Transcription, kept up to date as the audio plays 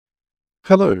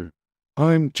Hello,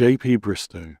 I'm JP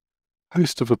Bristow,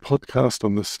 host of a podcast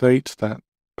on the state that,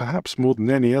 perhaps more than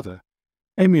any other,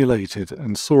 emulated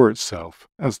and saw itself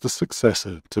as the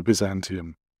successor to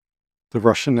Byzantium, the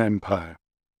Russian Empire.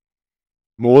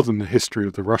 More than the history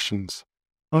of the Russians,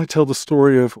 I tell the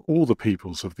story of all the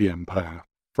peoples of the empire,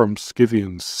 from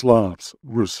Scythians, Slavs,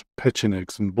 Rus,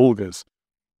 Pechenegs and Bulgars,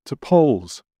 to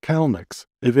Poles, Kalmyks,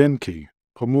 Evenki,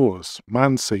 Pomors,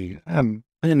 Mansi, and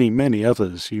many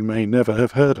others you may never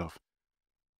have heard of.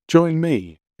 Join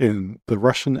me in the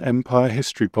Russian Empire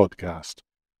History Podcast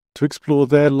to explore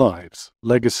their lives,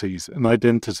 legacies, and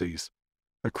identities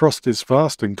across this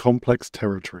vast and complex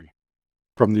territory,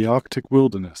 from the Arctic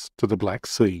wilderness to the Black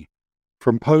Sea,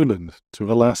 from Poland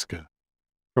to Alaska,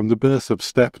 from the birth of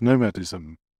steppe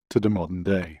nomadism to the modern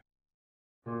day.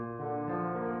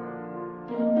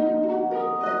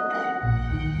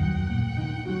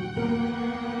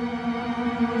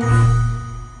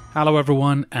 Hello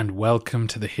everyone, and welcome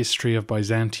to the History of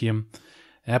Byzantium,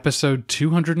 episode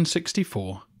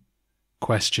 264,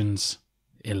 questions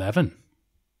 11.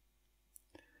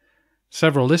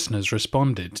 Several listeners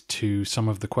responded to some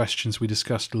of the questions we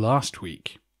discussed last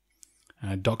week.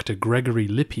 Dr. Gregory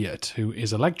Lippiatt, who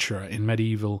is a lecturer in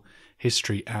medieval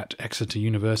history at Exeter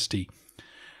University,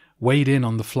 weighed in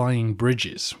on the flying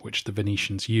bridges which the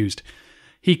Venetians used.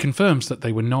 He confirms that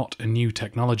they were not a new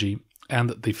technology, and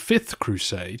that the Fifth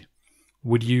Crusade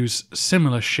would use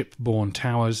similar ship-borne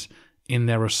towers in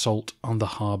their assault on the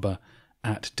harbour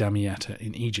at Damietta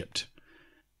in Egypt.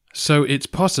 So it's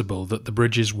possible that the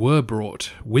bridges were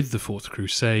brought with the Fourth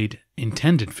Crusade,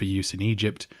 intended for use in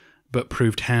Egypt, but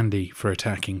proved handy for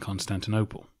attacking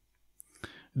Constantinople.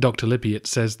 Dr. Lippiatt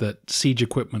says that siege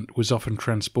equipment was often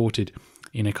transported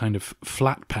in a kind of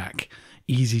flat-pack,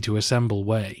 easy-to-assemble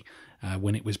way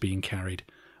when it was being carried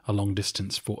a long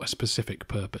distance for a specific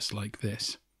purpose like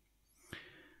this.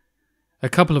 A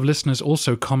couple of listeners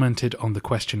also commented on the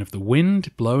question of the wind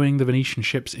blowing the Venetian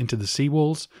ships into the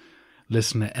seawalls.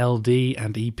 Listener LD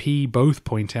and EP both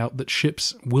point out that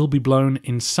ships will be blown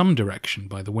in some direction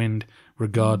by the wind,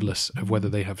 regardless of whether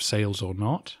they have sails or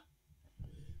not.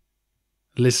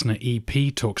 Listener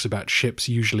EP talks about ships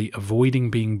usually avoiding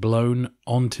being blown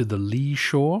onto the lee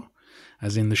shore,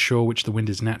 as in the shore which the wind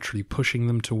is naturally pushing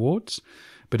them towards,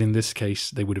 but in this case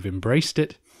they would have embraced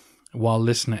it, while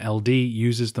listener LD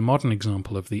uses the modern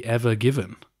example of the Ever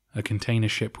Given, a container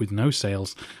ship with no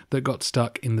sails that got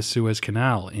stuck in the Suez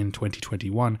Canal in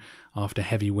 2021 after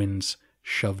heavy winds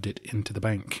shoved it into the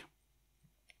bank.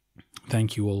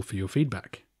 Thank you all for your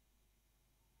feedback.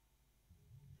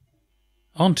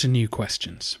 On to new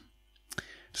questions.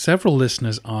 Several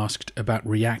listeners asked about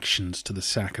reactions to the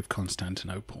sack of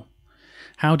Constantinople.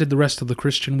 How did the rest of the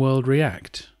Christian world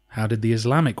react? How did the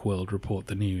Islamic world report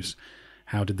the news?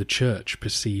 How did the Church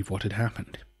perceive what had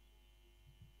happened?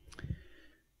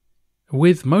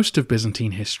 With most of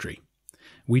Byzantine history,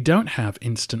 we don't have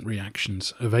instant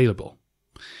reactions available.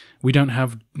 We don't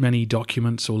have many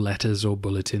documents or letters or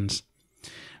bulletins.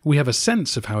 We have a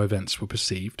sense of how events were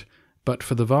perceived, but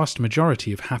for the vast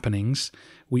majority of happenings,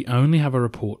 we only have a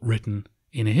report written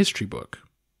in a history book.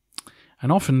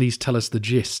 And often these tell us the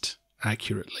gist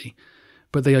accurately,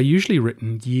 but they are usually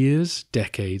written years,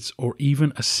 decades, or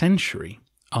even a century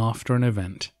after an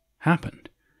event happened,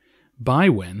 by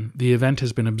when the event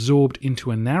has been absorbed into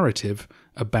a narrative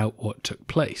about what took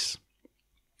place.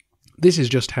 This is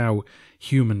just how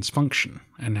humans function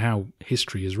and how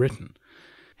history is written.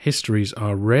 Histories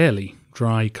are rarely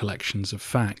dry collections of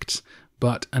facts,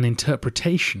 but an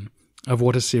interpretation of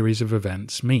what a series of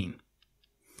events mean.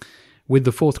 With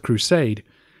the Fourth Crusade,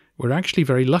 we're actually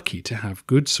very lucky to have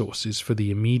good sources for the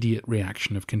immediate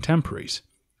reaction of contemporaries,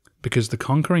 because the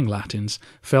conquering Latins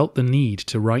felt the need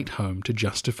to write home to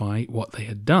justify what they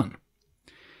had done.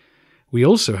 We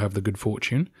also have the good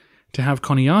fortune to have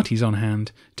Choniates on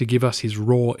hand to give us his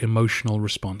raw emotional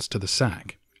response to the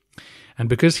sack. And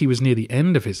because he was near the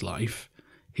end of his life,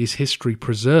 his history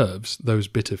preserves those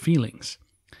bitter feelings.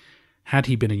 Had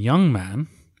he been a young man,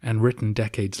 and written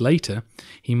decades later,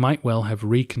 he might well have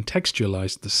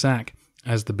recontextualized the sack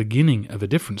as the beginning of a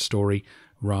different story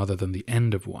rather than the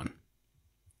end of one.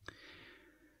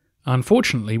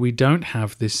 Unfortunately, we don't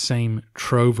have this same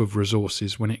trove of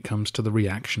resources when it comes to the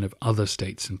reaction of other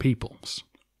states and peoples.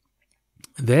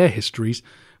 Their histories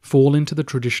fall into the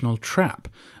traditional trap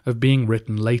of being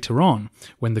written later on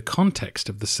when the context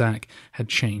of the sack had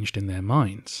changed in their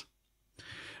minds.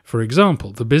 For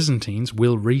example, the Byzantines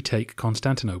will retake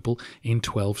Constantinople in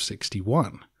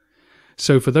 1261.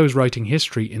 So for those writing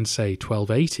history in, say,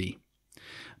 1280,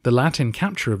 the Latin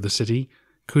capture of the city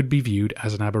could be viewed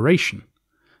as an aberration,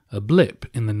 a blip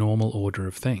in the normal order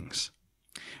of things.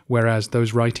 whereas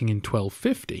those writing in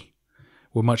 1250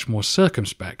 were much more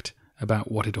circumspect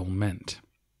about what it all meant.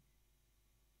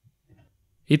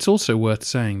 It's also worth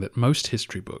saying that most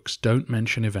history books don't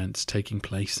mention events taking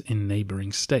place in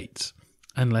neighbouring states,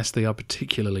 unless they are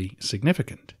particularly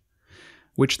significant,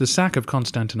 which the sack of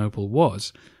Constantinople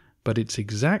was, but its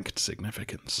exact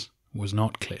significance was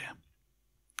not clear.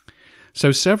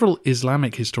 So several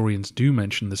Islamic historians do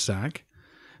mention the sack.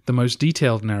 The most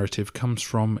detailed narrative comes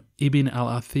from Ibn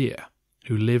al-Athir,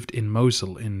 who lived in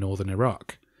Mosul in northern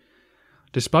Iraq.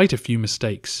 Despite a few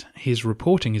mistakes, his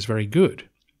reporting is very good,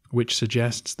 which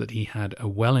suggests that he had a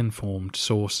well-informed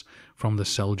source from the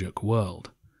Seljuk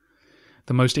world.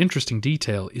 The most interesting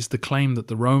detail is the claim that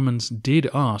the Romans did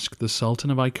ask the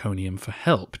Sultan of Iconium for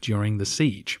help during the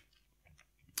siege.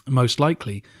 Most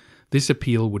likely, this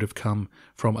appeal would have come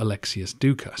from Alexius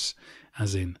Ducas,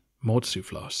 as in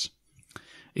Mourtzouphlos.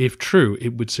 If true,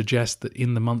 it would suggest that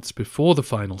in the months before the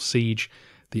final siege,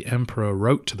 the emperor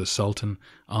wrote to the Sultan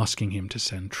asking him to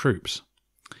send troops.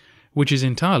 Which is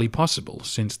entirely possible,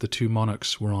 since the two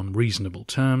monarchs were on reasonable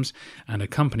terms, and a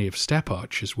company of steppe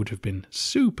archers would have been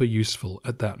super useful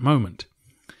at that moment.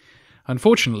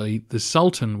 Unfortunately, the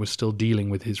Sultan was still dealing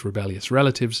with his rebellious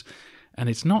relatives, and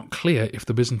it's not clear if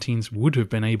the Byzantines would have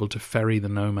been able to ferry the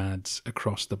nomads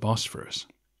across the Bosphorus.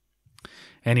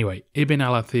 Anyway, Ibn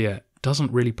al-Athir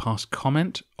doesn't really pass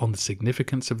comment on the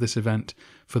significance of this event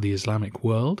for the Islamic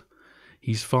world.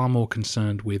 He's far more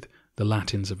concerned with the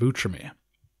Latins of Outremer.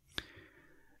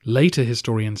 Later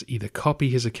historians either copy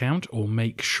his account or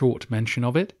make short mention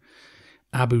of it.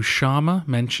 Abu Shama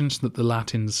mentions that the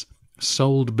Latins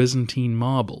sold Byzantine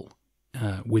marble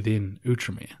within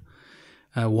Outremer,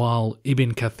 while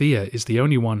Ibn Kathir is the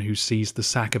only one who sees the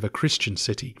sack of a Christian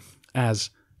city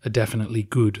as a definitely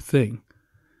good thing.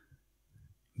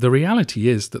 The reality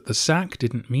is that the sack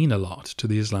didn't mean a lot to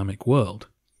the Islamic world.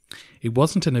 It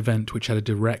wasn't an event which had a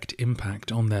direct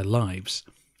impact on their lives,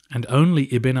 and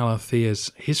only Ibn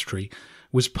al-Athir's history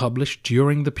was published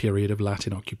during the period of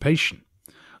Latin occupation.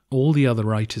 All the other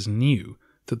writers knew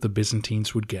that the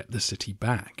Byzantines would get the city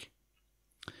back.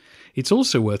 It's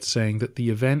also worth saying that the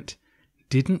event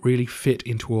didn't really fit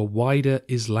into a wider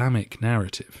Islamic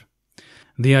narrative.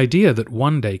 The idea that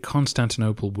one day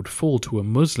Constantinople would fall to a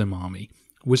Muslim army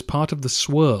was part of the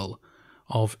swirl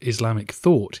of Islamic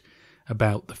thought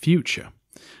about the future,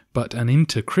 but an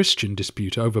inter-Christian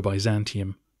dispute over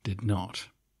Byzantium did not.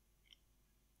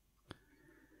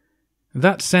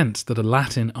 That sense that a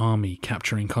Latin army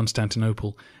capturing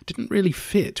Constantinople didn't really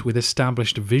fit with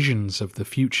established visions of the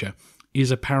future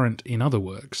is apparent in other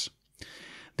works.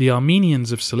 The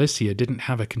Armenians of Cilicia didn't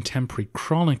have a contemporary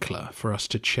chronicler for us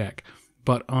to check,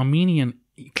 but Armenian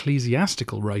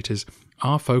ecclesiastical writers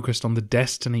are focused on the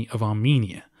destiny of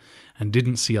Armenia and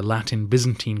didn't see a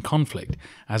Latin-Byzantine conflict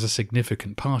as a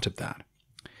significant part of that.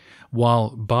 While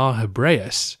Bar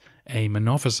Hebraeus, a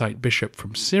Monophysite bishop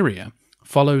from Syria,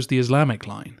 follows the Islamic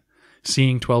line,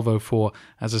 seeing 1204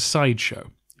 as a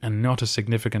sideshow and not a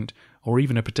significant or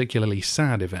even a particularly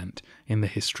sad event in the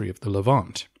history of the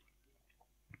Levant.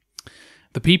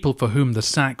 The people for whom the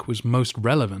sack was most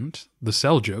relevant, the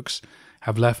Seljuks,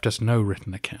 have left us no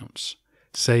written accounts,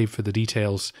 save for the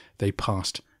details they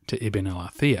passed to Ibn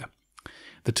al-Athir.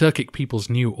 The Turkic peoples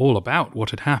knew all about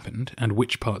what had happened and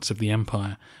which parts of the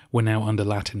empire were now under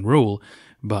Latin rule,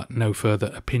 but no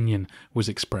further opinion was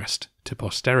expressed to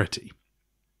posterity.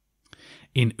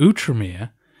 In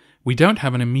Outremer, we don't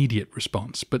have an immediate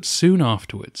response, but soon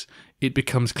afterwards it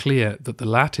becomes clear that the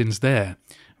Latins there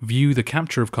view the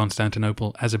capture of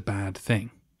Constantinople as a bad thing.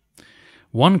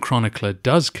 One chronicler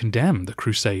does condemn the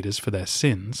Crusaders for their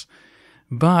sins,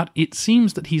 but it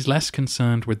seems that he's less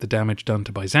concerned with the damage done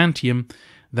to Byzantium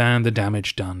than the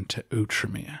damage done to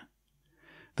Outremer.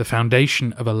 The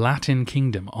foundation of a Latin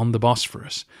kingdom on the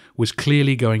Bosphorus was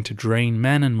clearly going to drain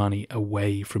men and money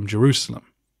away from Jerusalem,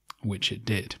 which it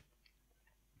did.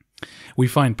 We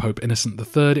find Pope Innocent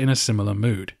III in a similar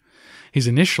mood. His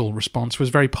initial response was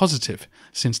very positive,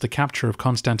 since the capture of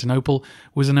Constantinople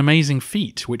was an amazing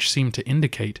feat which seemed to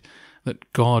indicate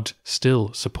that God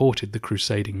still supported the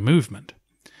crusading movement.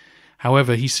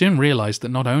 However, he soon realized that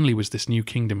not only was this new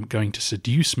kingdom going to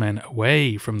seduce men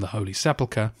away from the Holy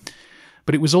Sepulchre,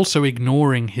 but it was also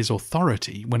ignoring his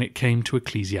authority when it came to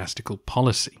ecclesiastical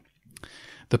policy.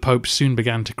 The Pope soon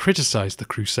began to criticize the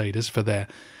Crusaders for their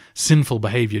sinful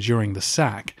behavior during the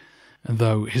sack,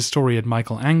 though historian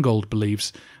Michael Angold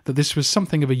believes that this was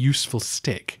something of a useful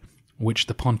stick, which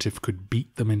the pontiff could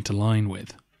beat them into line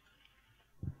with.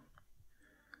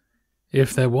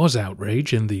 If there was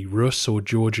outrage in the Rus or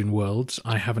Georgian worlds,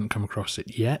 I haven't come across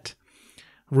it yet.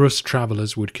 Rus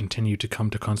travellers would continue to come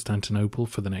to Constantinople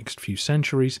for the next few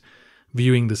centuries,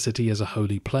 viewing the city as a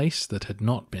holy place that had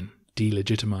not been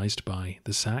delegitimized by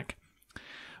the sack,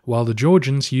 while the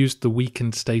Georgians used the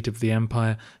weakened state of the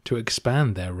empire to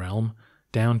expand their realm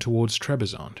down towards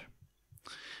Trebizond.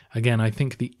 Again, I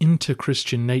think the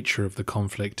inter-Christian nature of the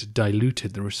conflict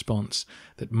diluted the response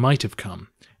that might have come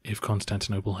if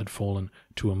Constantinople had fallen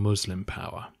to a Muslim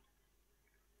power.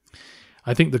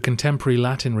 I think the contemporary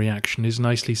Latin reaction is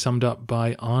nicely summed up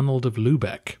by Arnold of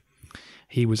Lübeck.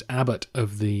 He was abbot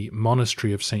of the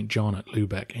monastery of St. John at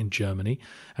Lübeck in Germany,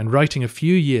 and writing a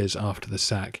few years after the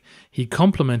sack, he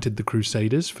complimented the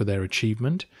Crusaders for their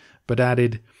achievement, but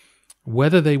added,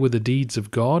 "Whether they were the deeds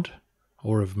of God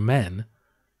or of men,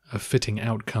 a fitting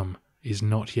outcome is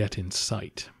not yet in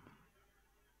sight."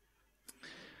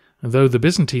 Though the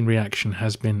Byzantine reaction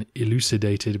has been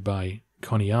elucidated by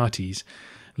Choniates,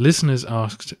 listeners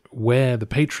asked where the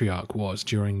Patriarch was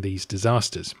during these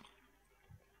disasters.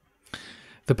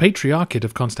 The Patriarchate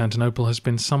of Constantinople has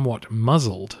been somewhat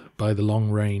muzzled by the long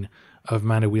reign of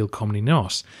Manuel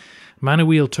Komnenos.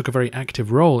 Manuel took a very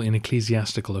active role in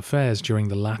ecclesiastical affairs during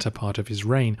the latter part of his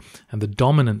reign, and the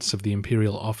dominance of the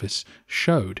imperial office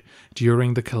showed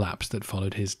during the collapse that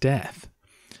followed his death.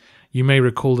 You may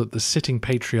recall that the sitting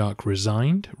patriarch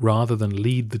resigned rather than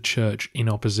lead the church in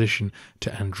opposition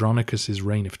to Andronicus's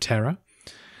reign of terror,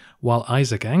 while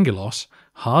Isaac Angelos,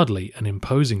 hardly an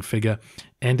imposing figure,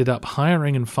 ended up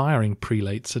hiring and firing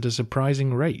prelates at a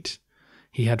surprising rate.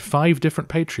 He had 5 different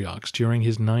patriarchs during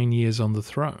his 9 years on the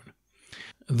throne,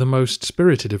 the most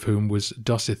spirited of whom was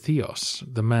Dositheos,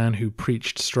 the man who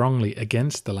preached strongly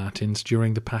against the Latins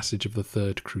during the passage of the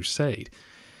Third Crusade.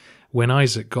 When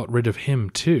Isaac got rid of him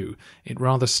too, it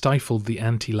rather stifled the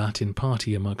anti-Latin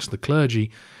party amongst the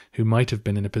clergy, who might have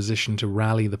been in a position to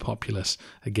rally the populace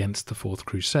against the Fourth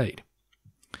Crusade.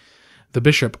 The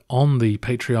bishop on the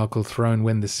patriarchal throne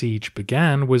when the siege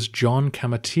began was John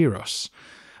Kamateros,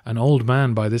 an old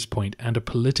man by this point and a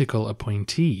political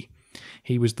appointee.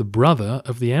 He was the brother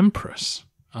of the empress,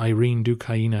 Irene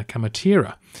Doukaina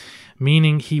Kamatera,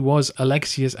 meaning he was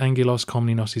Alexius Angelos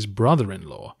Komnenos'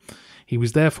 brother-in-law. He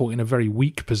was therefore in a very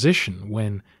weak position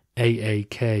when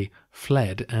Aak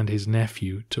fled and his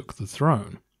nephew took the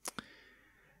throne.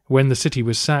 When the city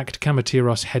was sacked,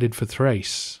 Kamateros headed for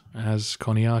Thrace, as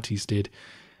Choniates did,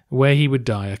 where he would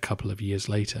die a couple of years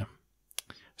later.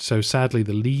 So sadly,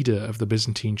 the leader of the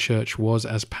Byzantine Church was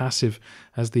as passive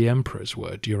as the emperors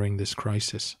were during this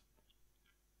crisis.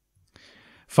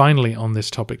 Finally, on this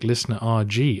topic, listener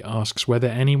RG asks whether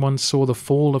anyone saw the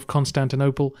fall of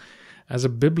Constantinople as a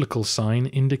biblical sign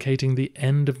indicating the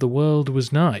end of the world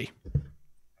was nigh.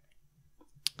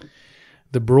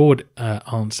 The broad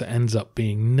answer ends up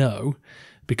being no,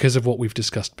 because of what we've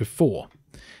discussed before,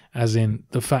 as in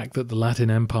the fact that the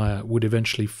Latin Empire would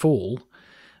eventually fall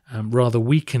rather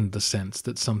weakened the sense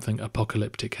that something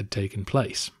apocalyptic had taken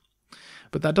place.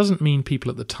 But that doesn't mean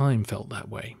people at the time felt that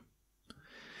way.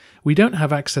 We don't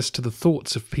have access to the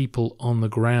thoughts of people on the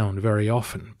ground very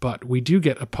often, but we do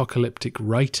get apocalyptic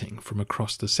writing from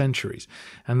across the centuries,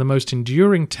 and the most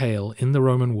enduring tale in the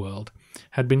Roman world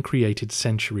had been created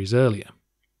centuries earlier.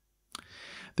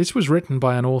 This was written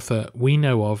by an author we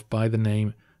know of by the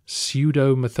name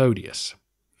Pseudo-Methodius,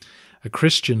 a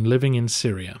Christian living in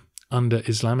Syria under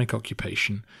Islamic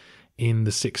occupation in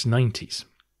the 690s.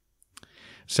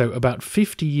 So about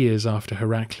 50 years after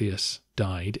Heraclius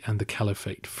died and the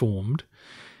caliphate formed,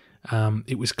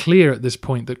 it was clear at this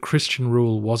point that Christian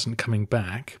rule wasn't coming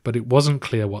back, but it wasn't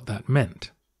clear what that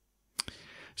meant.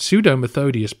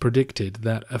 Pseudo-Methodius predicted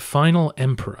that a final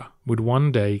emperor would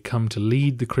one day come to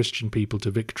lead the Christian people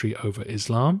to victory over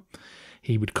Islam.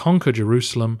 He would conquer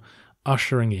Jerusalem,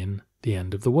 ushering in the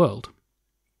end of the world.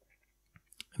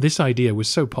 This idea was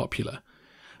so popular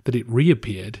that it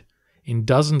reappeared in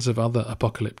dozens of other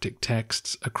apocalyptic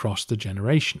texts across the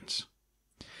generations.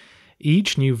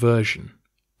 Each new version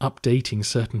updating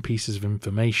certain pieces of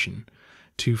information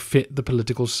to fit the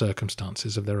political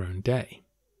circumstances of their own day.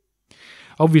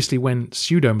 Obviously, when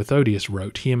Pseudo-Methodius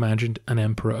wrote, he imagined an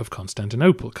emperor of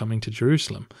Constantinople coming to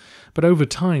Jerusalem, but over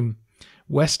time,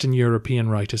 Western European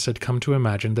writers had come to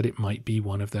imagine that it might be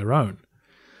one of their own,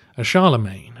 a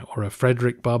Charlemagne or a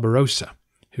Frederick Barbarossa,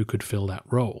 who could fill that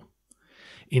role.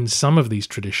 In some of these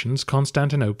traditions,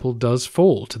 Constantinople does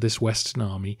fall to this Western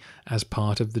army as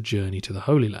part of the journey to the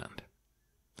Holy Land.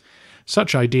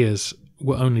 Such ideas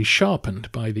were only sharpened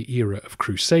by the era of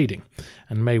crusading,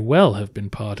 and may well have been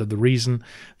part of the reason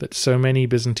that so many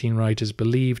Byzantine writers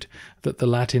believed that the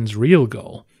Latins' real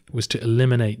goal was to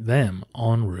eliminate them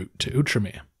en route to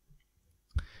Outremer.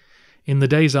 In the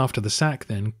days after the sack,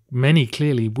 then, many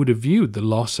clearly would have viewed the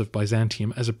loss of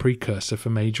Byzantium as a precursor for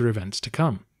major events to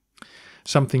come.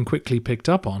 Something quickly picked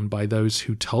up on by those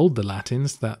who told the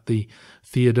Latins that the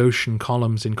Theodosian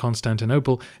columns in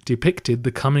Constantinople depicted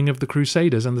the coming of the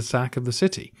Crusaders and the sack of the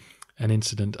city, an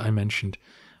incident I mentioned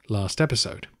last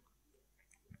episode.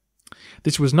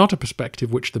 This was not a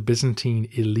perspective which the Byzantine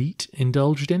elite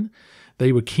indulged in.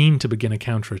 They were keen to begin a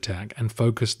counterattack and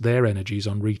focused their energies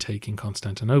on retaking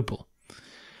Constantinople.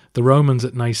 The Romans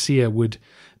at Nicaea would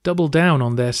double down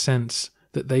on their sense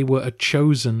that they were a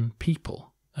chosen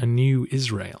people, a new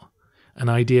Israel, an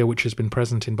idea which has been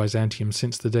present in Byzantium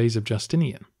since the days of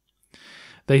Justinian.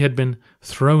 They had been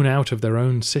thrown out of their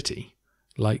own city,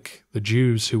 like the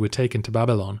Jews who were taken to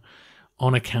Babylon,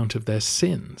 on account of their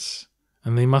sins,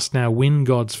 and they must now win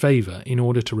God's favour in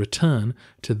order to return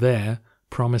to their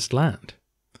promised land.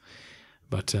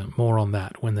 But more on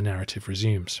that when the narrative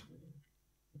resumes.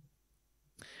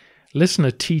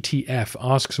 Listener TTF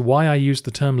asks why I used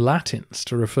the term Latins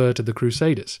to refer to the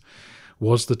Crusaders.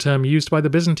 Was the term used by the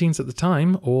Byzantines at the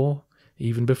time, or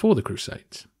even before the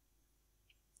Crusades?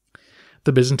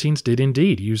 The Byzantines did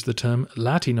indeed use the term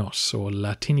Latinos or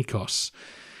Latinikos,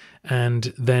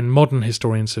 and then modern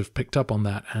historians have picked up on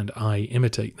that, and I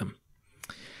imitate them.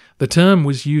 The term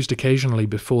was used occasionally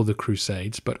before the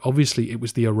Crusades, but obviously it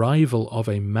was the arrival of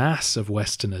a mass of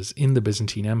Westerners in the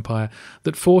Byzantine Empire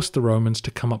that forced the Romans to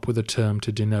come up with a term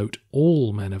to denote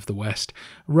all men of the West,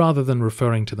 rather than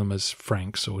referring to them as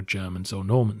Franks or Germans or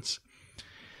Normans.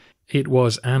 It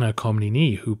was Anna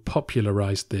Komnene who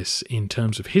popularized this in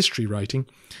terms of history writing,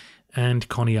 and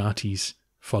Choniates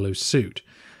follows suit.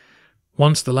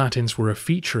 Once the Latins were a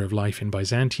feature of life in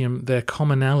Byzantium, their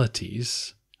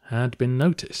commonalities had been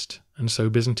noticed, and so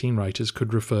Byzantine writers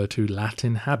could refer to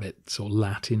Latin habits or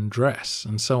Latin dress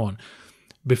and so on.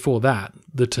 Before that,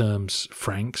 the terms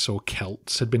Franks or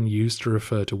Celts had been used to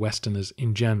refer to Westerners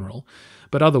in general,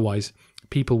 but otherwise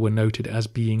people were noted as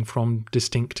being from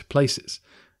distinct places: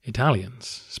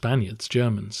 Italians, Spaniards,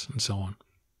 Germans, and so on.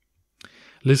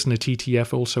 Listener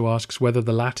TTF also asks whether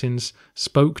the Latins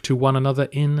spoke to one another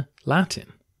in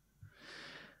Latin.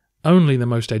 Only the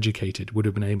most educated would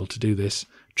have been able to do this,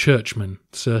 churchmen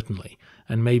certainly,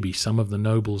 and maybe some of the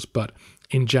nobles, but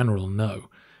in general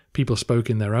no. People spoke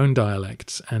in their own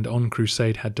dialects, and on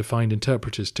crusade had to find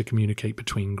interpreters to communicate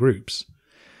between groups.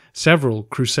 Several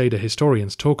Crusader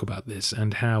historians talk about this,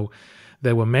 and how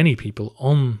there were many people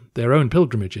on their own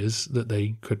pilgrimages that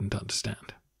they couldn't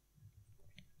understand.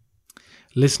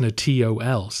 Listener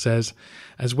TOL says,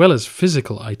 as well as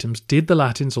physical items, did the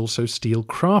Latins also steal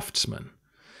craftsmen?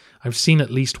 I've seen at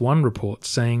least one report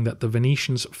saying that the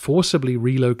Venetians forcibly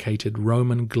relocated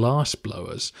Roman glass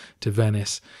blowers to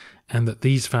Venice, and that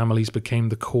these families became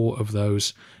the core of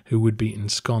those who would be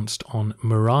ensconced on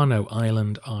Murano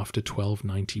Island after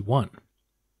 1291.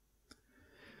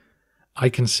 I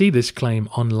can see this claim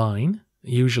online,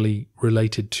 usually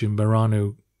related to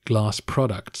Murano glass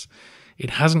products.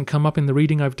 It hasn't come up in the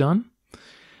reading I've done.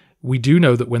 We do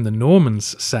know that when the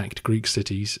Normans sacked Greek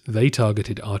cities, they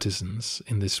targeted artisans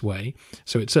in this way,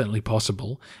 so it's certainly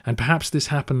possible, and perhaps this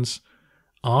happens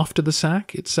after the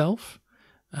sack itself,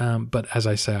 but as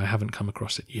I say, I haven't come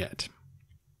across it yet.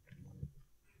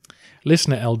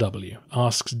 Listener LW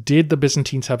asks, did the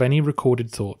Byzantines have any recorded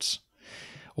thoughts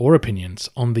or opinions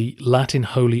on the Latin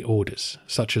holy orders,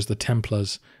 such as the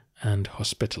Templars and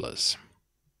Hospitallers?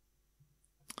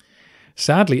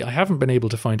 Sadly, I haven't been able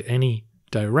to find any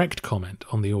direct comment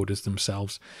on the orders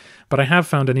themselves, but I have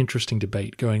found an interesting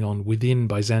debate going on within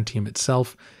Byzantium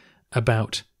itself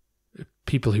about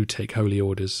people who take holy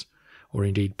orders, or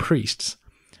indeed priests,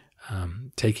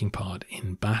 taking part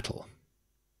in battle.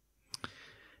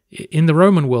 In the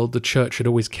Roman world, the church had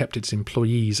always kept its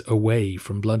employees away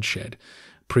from bloodshed.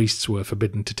 Priests were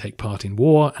forbidden to take part in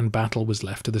war, and battle was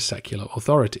left to the secular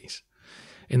authorities.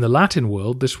 In the Latin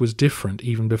world, this was different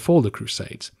even before the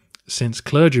Crusades, since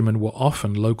clergymen were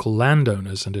often local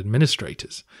landowners and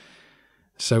administrators.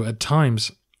 So at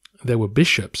times there were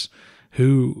bishops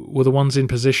who were the ones in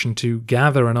position to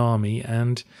gather an army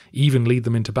and even lead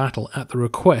them into battle at the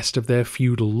request of their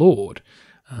feudal lord,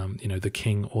 the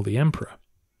king or the emperor.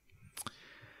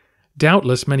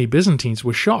 Doubtless many Byzantines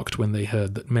were shocked when they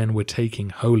heard that men were taking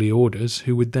holy orders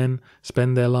who would then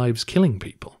spend their lives killing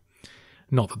people.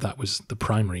 Not that that was the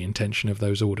primary intention of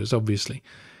those orders, obviously.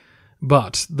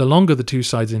 But the longer the two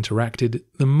sides interacted,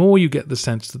 the more you get the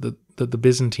sense that the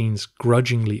Byzantines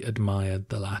grudgingly admired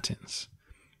the Latins.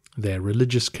 Their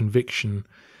religious conviction,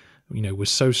 was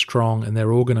so strong, and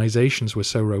their organizations were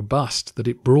so robust that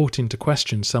it brought into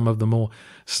question some of the more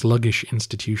sluggish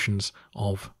institutions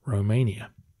of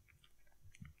Romania.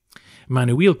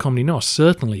 Manuel Comnenos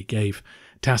certainly gave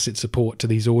tacit support to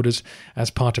these orders as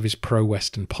part of his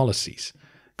pro-Western policies.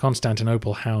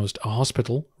 Constantinople housed a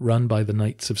hospital run by the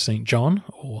Knights of St. John,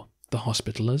 or the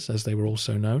Hospitallers as they were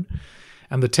also known,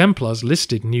 and the Templars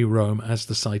listed New Rome as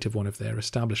the site of one of their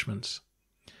establishments.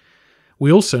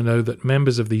 We also know that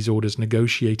members of these orders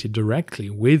negotiated directly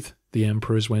with the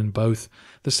emperors when both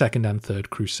the Second and Third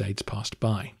Crusades passed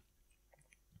by.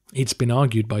 It's been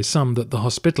argued by some that the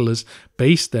Hospitallers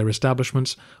based their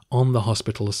establishments on the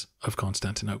hospitals of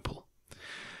Constantinople.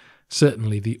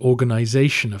 Certainly the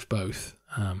organisation of both,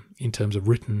 in terms of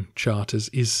written charters,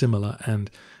 is similar, and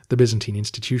the Byzantine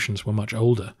institutions were much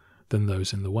older than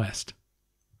those in the West.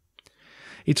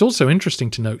 It's also interesting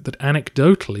to note that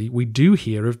anecdotally we do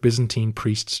hear of Byzantine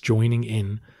priests joining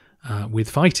in with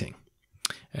fighting.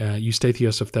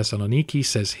 Eustathius of Thessaloniki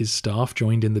says his staff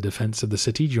joined in the defence of the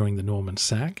city during the Norman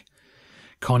sack.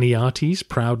 Choniates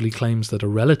proudly claims that a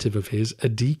relative of his, a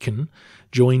deacon,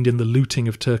 joined in the looting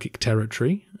of Turkic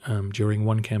territory during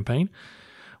one campaign,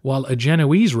 while a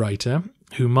Genoese writer,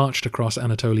 who marched across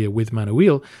Anatolia with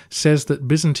Manuel, says that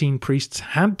Byzantine priests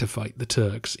had to fight the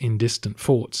Turks in distant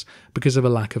forts because of a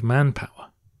lack of manpower.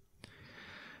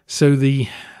 So the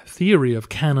theory of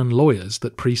canon lawyers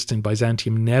that priests in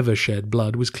Byzantium never shed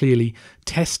blood was clearly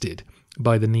tested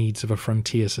by the needs of a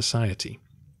frontier society,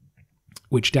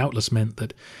 which doubtless meant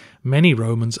that many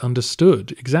Romans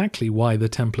understood exactly why the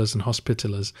Templars and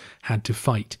Hospitallers had to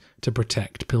fight to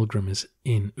protect pilgrims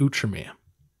in Outremer.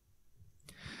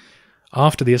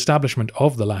 After the establishment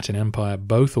of the Latin Empire,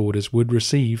 both orders would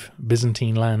receive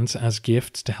Byzantine lands as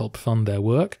gifts to help fund their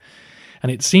work,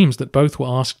 and it seems that both were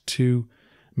asked to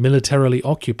militarily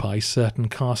occupy certain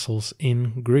castles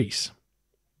in Greece.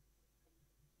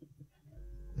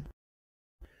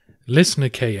 Listener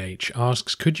KH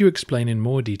asks, could you explain in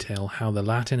more detail how the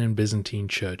Latin and Byzantine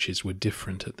churches were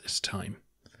different at this time?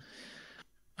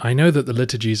 I know that the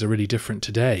liturgies are really different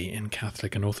today in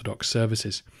Catholic and Orthodox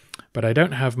services, but I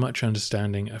don't have much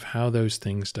understanding of how those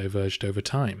things diverged over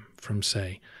time, from,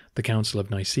 say, the Council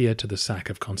of Nicaea to the sack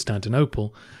of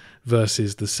Constantinople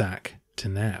versus the sack to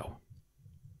now.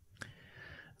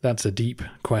 That's a deep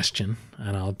question,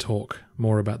 and I'll talk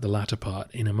more about the latter part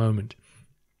in a moment.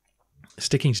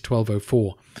 Sticking to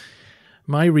 1204,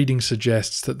 my reading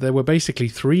suggests that there were basically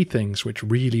three things which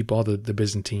really bothered the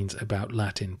Byzantines about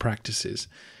Latin practices,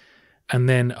 and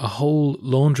then a whole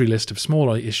laundry list of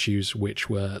smaller issues which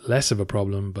were less of a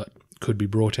problem but could be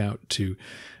brought out to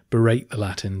berate the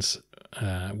Latins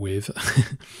with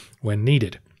when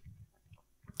needed.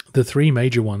 The three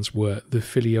major ones were the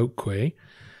filioque,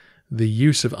 the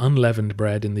use of unleavened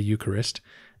bread in the Eucharist,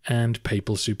 and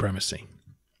papal supremacy.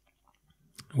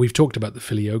 We've talked about the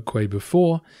filioque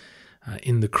before.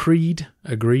 In the Creed,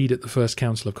 agreed at the First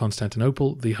Council of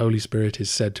Constantinople, the Holy Spirit is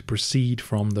said to proceed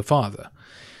from the Father.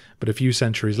 But a few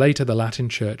centuries later, the Latin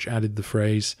Church added the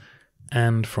phrase,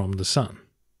 and from the Son.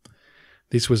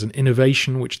 This was an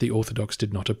innovation which the Orthodox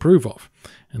did not approve of,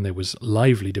 and there was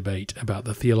lively debate about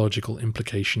the theological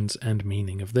implications and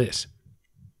meaning of this.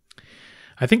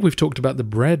 I think we've talked about the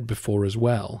bread before as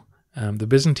well. The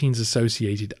Byzantines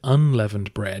associated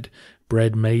unleavened bread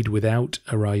made without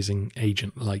a rising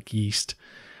agent like yeast,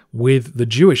 with the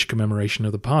Jewish commemoration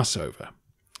of the Passover.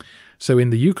 So in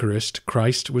the Eucharist,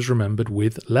 Christ was remembered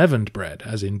with leavened bread,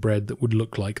 as in bread that would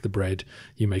look like the bread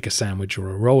you make a sandwich or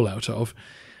a roll out of.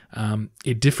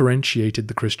 It differentiated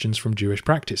the Christians from Jewish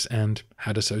practice and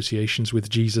had associations with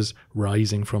Jesus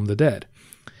rising from the dead.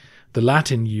 The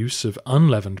Latin use of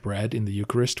unleavened bread in the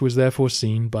Eucharist was therefore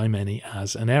seen by many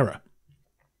as an error.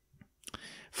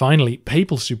 Finally,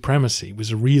 papal supremacy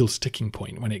was a real sticking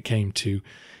point when it came to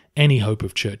any hope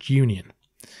of church union.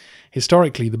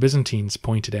 Historically, the Byzantines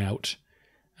pointed out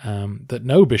that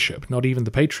no bishop, not even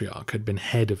the patriarch, had been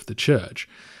head of the church.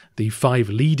 The 5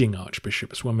 leading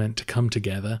archbishops were meant to come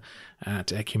together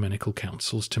at ecumenical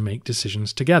councils to make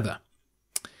decisions together.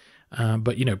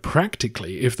 But,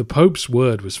 practically, if the Pope's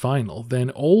word was final, then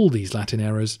all these Latin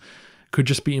errors could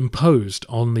just be imposed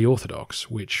on the Orthodox,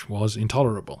 which was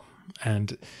intolerable.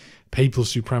 And papal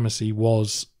supremacy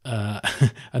was a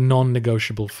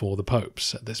non-negotiable for the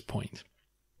popes at this point.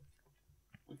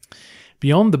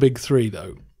 Beyond the big three,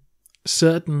 though,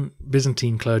 certain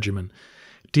Byzantine clergymen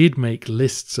did make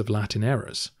lists of Latin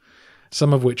errors,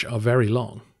 some of which are very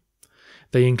long.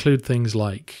 They include things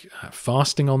like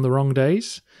fasting on the wrong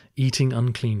days, eating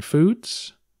unclean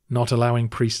foods, not allowing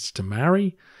priests to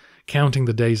marry, counting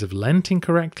the days of Lent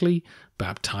incorrectly,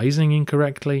 baptizing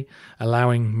incorrectly,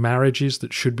 allowing marriages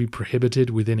that should be prohibited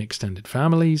within extended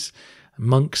families,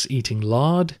 monks eating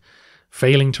lard,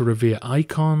 failing to revere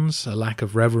icons, a lack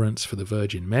of reverence for the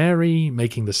Virgin Mary,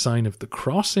 making the sign of the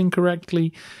cross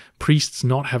incorrectly, priests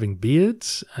not having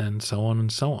beards, and so on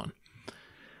and so on.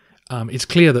 It's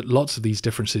clear that lots of these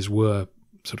differences were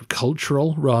sort of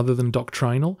cultural rather than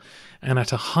doctrinal, and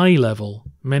at a high level,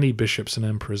 many bishops and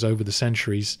emperors over the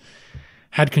centuries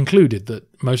had concluded that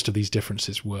most of these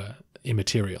differences were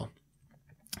immaterial.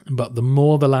 But the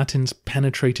more the Latins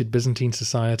penetrated Byzantine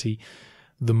society,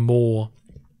 the more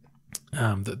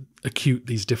acute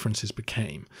these differences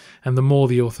became, and the more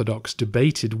the Orthodox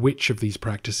debated which of these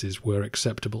practices were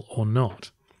acceptable or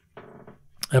not.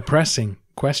 A pressing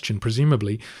question,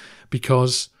 presumably,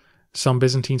 because some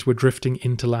Byzantines were drifting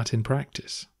into Latin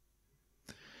practice.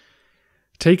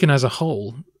 Taken as a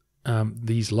whole,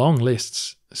 these long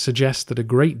lists suggest that a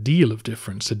great deal of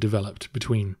difference had developed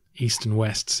between East and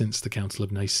West since the Council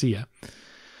of Nicaea.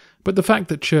 But the fact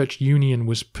that church union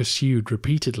was pursued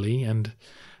repeatedly and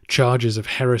charges of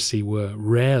heresy were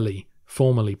rarely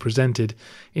formally presented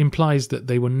implies that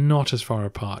they were not as far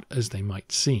apart as they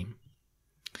might seem.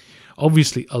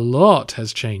 Obviously, a lot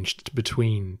has changed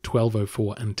between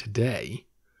 1204 and today.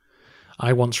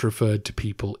 I once referred to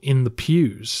people in the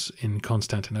pews in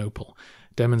Constantinople,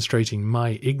 demonstrating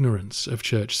my ignorance of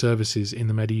church services in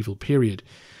the medieval period,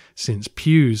 since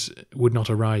pews would not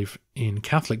arrive in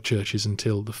Catholic churches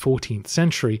until the 14th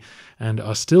century and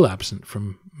are still absent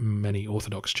from many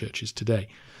Orthodox churches today.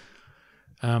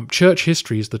 Church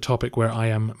history is the topic where I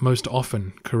am most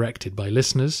often corrected by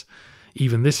listeners.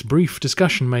 Even this brief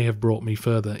discussion may have brought me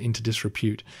further into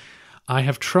disrepute. I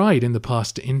have tried in the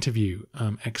past to interview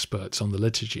experts on the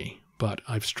liturgy, but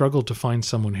I've struggled to find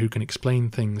someone who can explain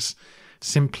things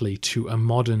simply to a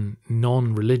modern,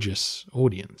 non-religious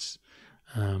audience.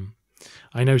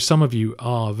 I know some of you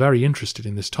are very interested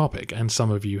in this topic, and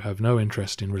some of you have no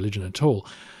interest in religion at all.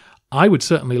 I would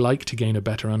certainly like to gain a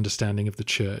better understanding of the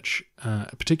church,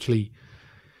 particularly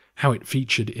how it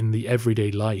featured in the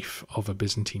everyday life of a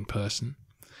Byzantine person.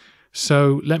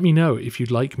 So let me know if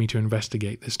you'd like me to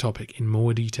investigate this topic in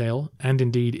more detail, and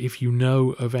indeed if you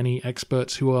know of any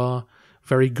experts who are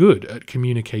very good at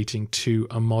communicating to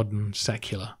a modern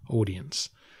secular audience.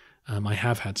 I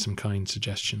have had some kind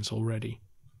suggestions already.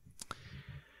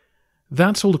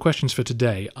 That's all the questions for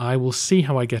today. I will see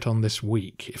how I get on this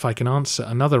week. If I can answer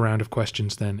another round of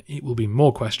questions, then it will be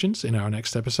more questions in our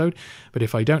next episode. But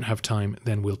if I don't have time,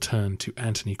 then we'll turn to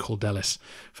Anthony Cordelis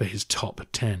for his top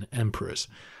 10 emperors.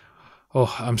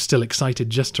 Oh, I'm still excited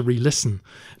just to re-listen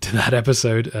to that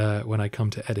episode when I come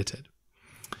to edit it.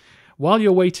 While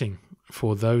you're waiting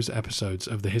for those episodes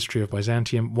of the History of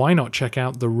Byzantium, why not check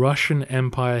out the Russian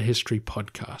Empire History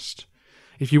podcast?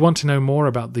 If you want to know more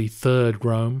about the Third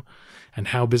Rome and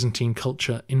how Byzantine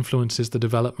culture influences the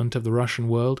development of the Russian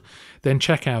world, then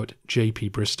check out J.P.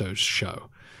 Bristow's show.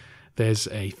 There's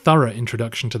a thorough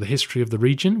introduction to the history of the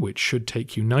region, which should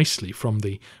take you nicely from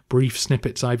the brief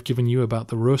snippets I've given you about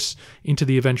the Rus into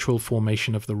the eventual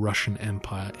formation of the Russian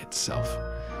Empire itself.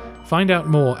 Find out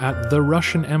more at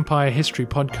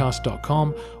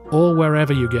therussianempirehistorypodcast.com or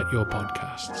wherever you get your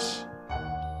podcasts.